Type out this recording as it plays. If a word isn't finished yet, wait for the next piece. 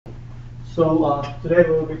Today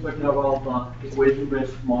we will be talking about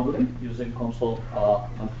equation-based modeling using console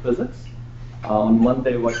and physics. On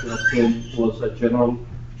Monday, what you have seen was a general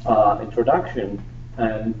introduction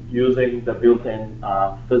and using the built-in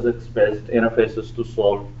physics-based interfaces to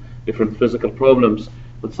solve different physical problems.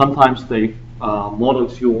 But sometimes the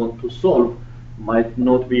models you want to solve might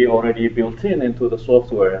not be already built in into the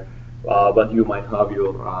software, but you might have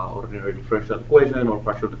your ordinary differential equation or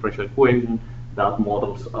partial differential equation that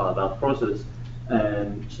models that process.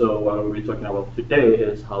 And so what we'll be talking about today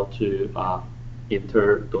is how to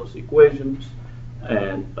enter those equations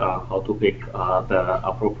and how to pick the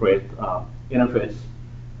appropriate interface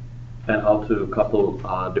and how to couple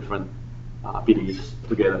different PDEs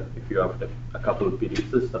together if you have a coupled PDE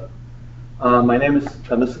system. My name is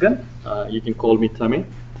Temesgen. You can call me Temi.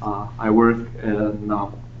 I work in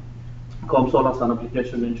COMSOL as an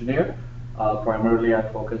application engineer. Primarily, I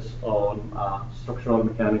focus on structural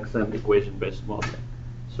mechanics and equation-based modeling.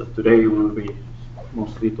 So today we will be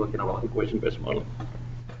mostly talking about equation-based modeling.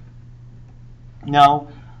 Now,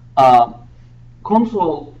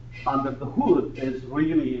 COMSOL under the hood is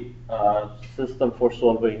really a system for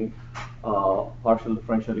solving partial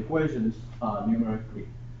differential equations numerically.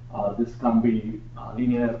 This can be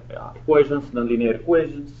linear equations, nonlinear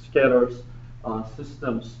equations, scalars,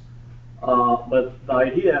 systems. But the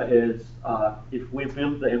idea is if we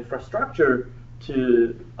build the infrastructure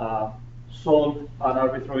to solve an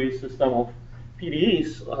arbitrary system of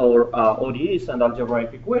PDEs or ODEs and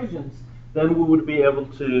algebraic equations, then we would be able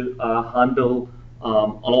to handle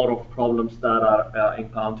a lot of problems that are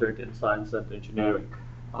encountered in science and engineering.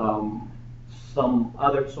 Some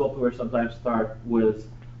other software sometimes start with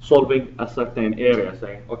solving a certain area,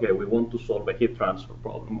 saying, okay, we want to solve a heat transfer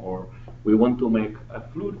problem, or we want to make a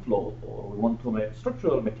fluid flow, or we want to make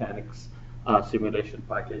structural mechanics simulation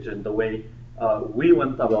package. And the way we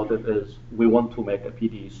went about it is we want to make a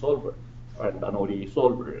PDE solver and an ODE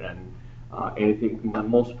solver, and anything,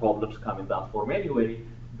 most problems come in that form anyway,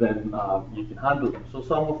 then you can handle them. So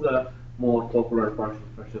some of the more popular partial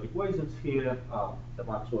differential equations here, the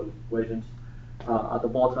Maxwell equations, at the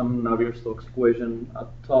bottom, Navier-Stokes equation, at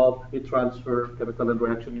the top, heat transfer, chemical and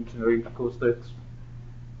reaction engineering, acoustics,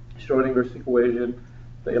 Schrodinger's equation,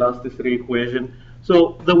 the elasticity equation.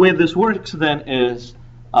 So the way this works then is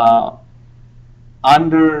on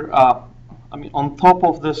top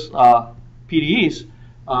of this PDEs,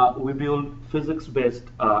 we build physics-based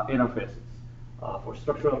interfaces for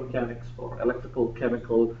structural mechanics, for electrical,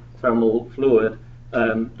 chemical, thermal, fluid,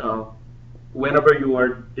 and whenever you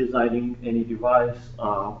are designing any device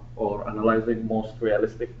or analyzing most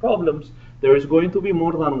realistic problems, there is going to be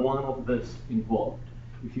more than one of this involved.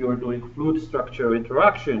 If you are doing fluid structure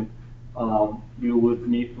interaction, you would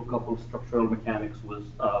need to couple structural mechanics with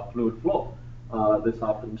fluid flow. This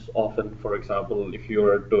happens often, for example, if you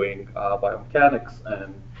are doing biomechanics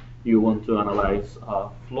and you want to analyze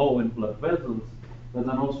flow in blood vessels, but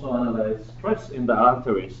then also analyze stress in the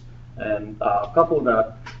arteries, and couple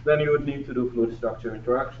that, then you would need to do fluid structure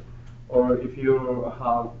interaction. Or if you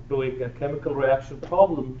are doing a chemical reaction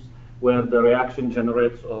problems where the reaction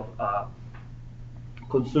generates or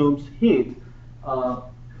consumes heat,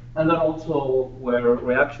 and then also where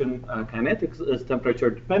reaction kinetics is temperature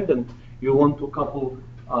dependent, you want to couple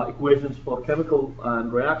equations for chemical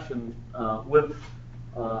and reaction with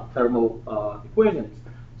thermal equations.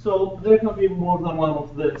 So there can be more than one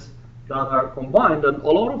of this that are combined, and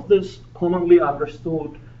a lot of this commonly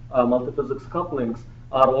understood multiphysics couplings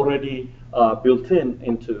are already built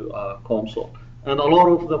into COMSOL. And a lot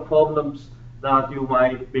of the problems that you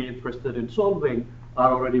might be interested in solving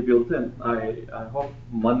are already built in. I hope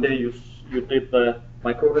Monday you did the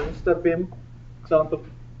microresistor beam example.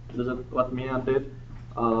 This is what Mia did.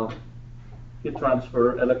 Heat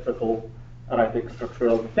transfer, electrical, and I think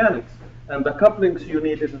structural mechanics. And the couplings you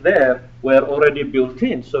needed there were already built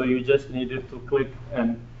in, so you just needed to click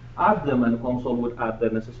and add them, and COMSOL would add the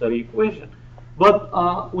necessary equation.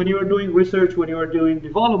 But when you are doing research, when you are doing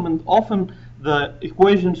development, often the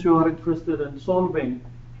equations you are interested in solving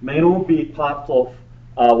may not be part of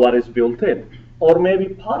what is built in. Or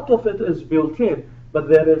maybe part of it is built in, but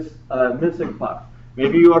there is a missing part.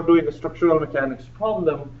 Maybe you are doing a structural mechanics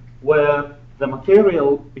problem where the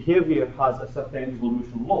material behavior has a certain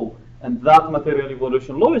evolution law, and that material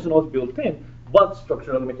evolution law is not built in, but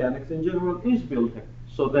structural mechanics in general is built in.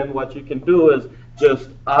 So then what you can do is just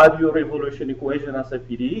add your evolution equation as a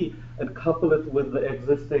PDE and couple it with the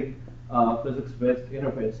existing physics-based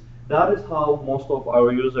interface. That is how most of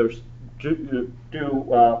our users do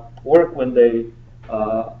work when they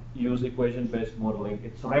use equation-based modeling.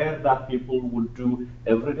 It's rare that people would do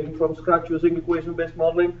everything from scratch using equation-based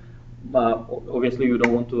modeling, obviously you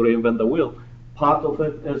don't want to reinvent the wheel. Part of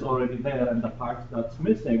it is already there, and the parts that's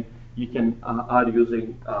missing you can add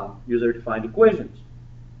using user-defined equations.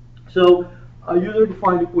 So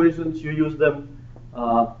user-defined equations, you use them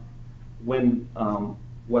when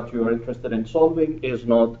what you are interested in solving is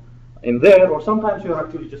not in there, or sometimes you're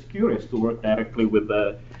actually just curious to work directly with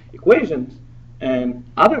the equations, and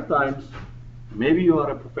other times maybe you are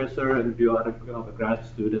a professor and you have a grad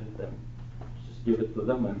student, and just give it to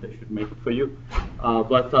them and they should make it for you.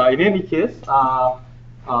 But in any case,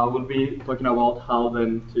 we'll be talking about how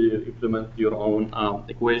then to implement your own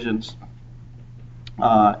equations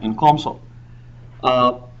in console.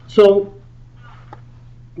 So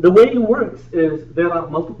the way it works is there are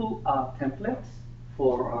multiple templates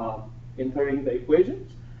for entering the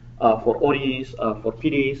equations, for ODEs, for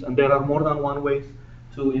PDEs, and there are more than one ways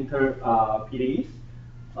to enter PDEs.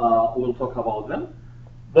 We'll talk about them.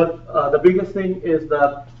 But the biggest thing is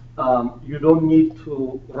that you don't need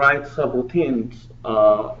to write subroutines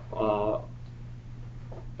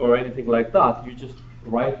or anything like that. You just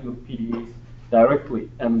write your PDEs directly,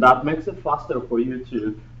 and that makes it faster for you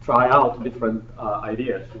to try out different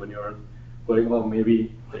ideas when you're going, well,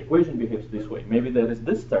 maybe the equation behaves this way, maybe there is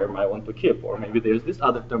this term I want to keep, or maybe there's this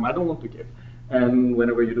other term I don't want to keep. And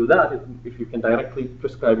whenever you do that, if you can directly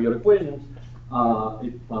prescribe your equations,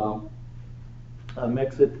 it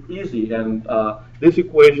makes it easy. And these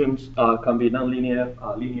equations can be nonlinear,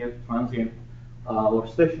 linear, transient, or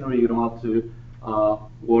stationary. You don't have to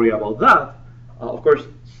worry about that. Of course,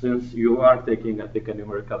 since you are taking, I think, a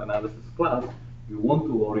numerical analysis class, you want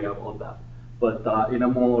to worry about that. But in a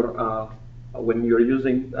more, when you're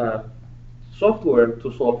using software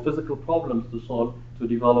to solve physical problems, to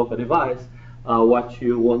develop a device, what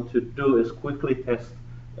you want to do is quickly test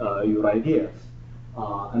your ideas.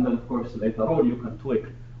 And then, of course, later on, you can tweak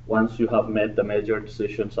once you have made the major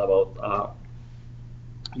decisions about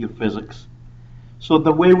your physics. So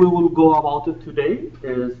the way we will go about it today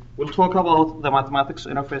is we'll talk about the mathematics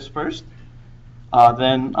interface first.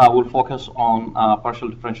 Then we'll focus on partial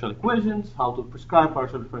differential equations, how to prescribe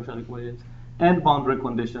partial differential equations, and boundary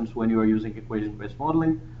conditions when you are using equation-based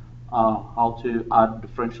modeling, how to add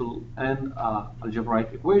differential and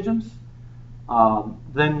algebraic equations.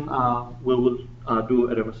 Then we will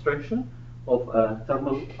do a demonstration of a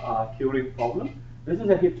thermal curing problem. This is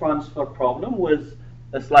a heat transfer problem with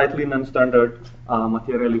a slightly non-standard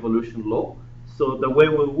material evolution law. So the way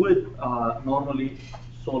we would normally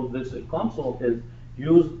solve this in console is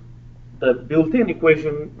use the built-in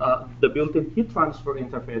equation, the built-in heat transfer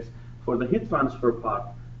interface for the heat transfer part,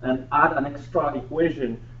 and add an extra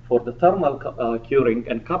equation for the thermal curing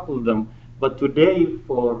and couple them. But today,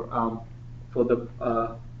 for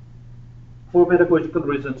pedagogical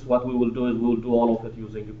reasons, what we will do is we'll do all of it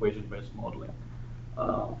using equation-based modeling.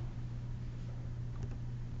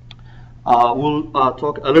 We'll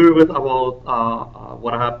talk a little bit about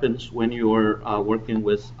what happens when you're working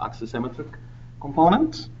with axisymmetric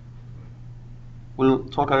components. We'll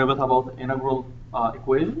talk a little bit about integral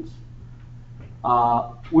equations.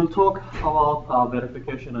 We'll talk about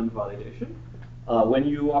verification and validation. When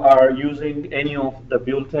you are using any of the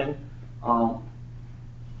built-in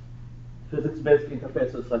physics-based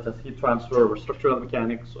interfaces such as heat transfer or structural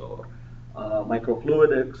mechanics or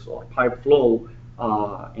microfluidics or pipe flow,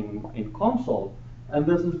 in console, and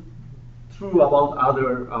this is true about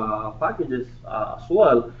other packages as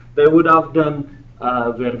well. They would have done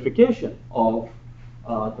verification of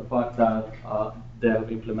the fact that they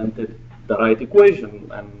have implemented the right equation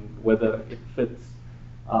and whether it fits,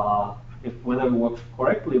 whether it works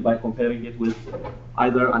correctly by comparing it with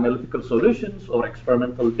either analytical solutions or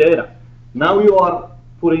experimental data. Now you are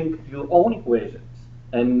putting your own equations,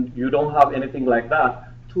 and you don't have anything like that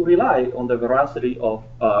to rely on the veracity of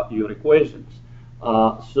your equations.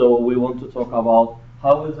 So we want to talk about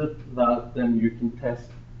how is it that then you can test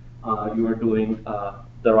you are doing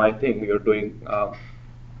the right thing, you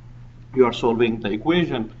are solving the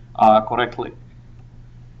equation correctly.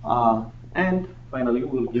 And finally,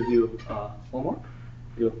 we'll give you homework.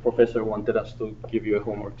 Your professor wanted us to give you a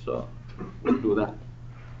homework, so we'll do that.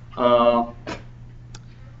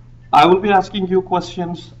 I will be asking you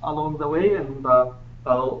questions along the way, and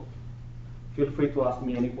feel free to ask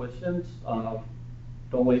me any questions.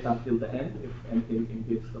 Don't wait until the end. If anything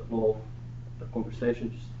impedes the flow of the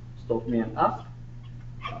conversation, just stop me and ask.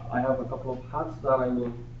 I have a couple of hats that I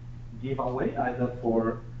will give away, either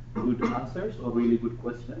for good answers or really good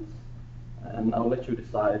questions. And I'll let you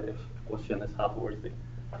decide if the question is hat worthy.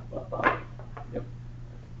 But, yep.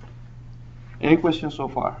 Any questions so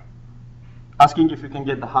far? Asking if you can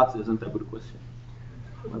get the hats isn't a good question.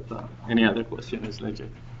 But any other question is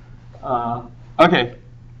legit. Okay.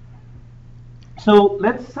 So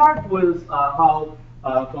let's start with how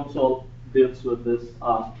console deals with this.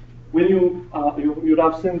 When you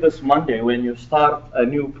have seen this Monday, when you start a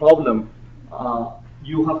new problem,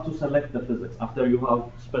 you have to select the physics after you have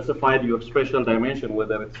specified your spatial dimension,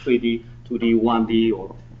 whether it's 3D, 2D, 1D,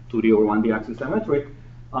 or 2D or 1D axisymmetric.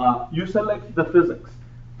 You select the physics,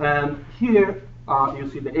 and here you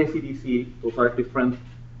see the AC/DC. Those are different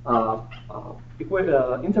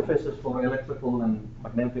interfaces for electrical and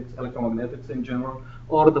magnetics, electromagnetics in general,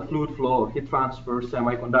 or the fluid flow, heat transfer,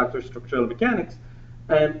 semiconductor, structural mechanics.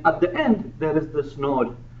 And at the end, there is this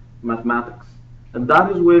node, mathematics. And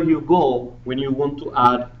that is where you go when you want to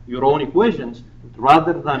add your own equations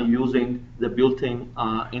rather than using the built-in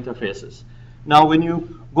interfaces. Now, when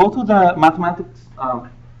you go to the mathematics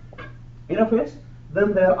interface,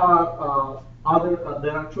 then there are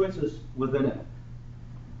choices within it.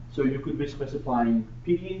 So you could be specifying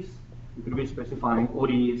PDEs, you could be specifying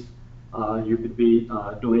ODEs, you could be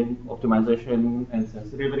doing optimization and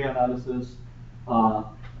sensitivity analysis.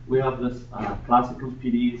 We have this classical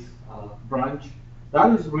PDEs branch.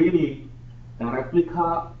 That is really a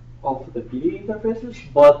replica of the PDE interfaces,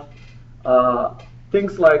 but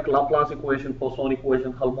things like Laplace equation, Poisson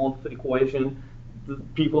equation, Helmholtz equation,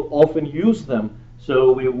 people often use them.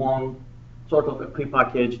 So we want sort of a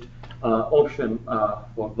prepackaged option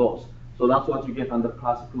for those. So that's what you get under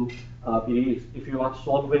classical PDEs. If you are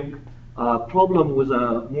solving a problem with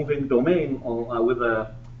a moving domain or with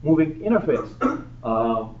a moving interface,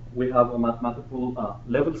 we have a mathematical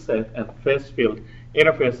level set and phase field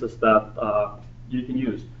interfaces that you can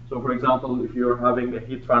use. So for example, if you're having a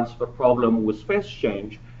heat transfer problem with phase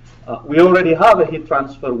change, we already have a heat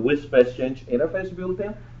transfer with phase change interface built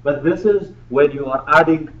in, but this is when you are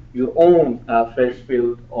adding your own phase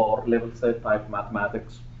field or level set type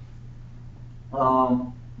mathematics.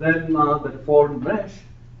 Then the deformed mesh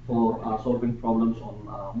for solving problems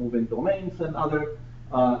on moving domains and other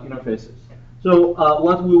interfaces. So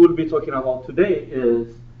what we will be talking about today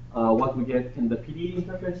is what we get in the PDE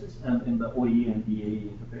interfaces and in the OE and DAE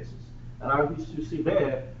interfaces. And as you see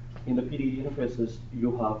there, in the PDE interfaces,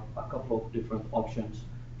 you have a couple of different options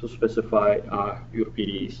to specify your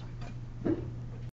PDEs.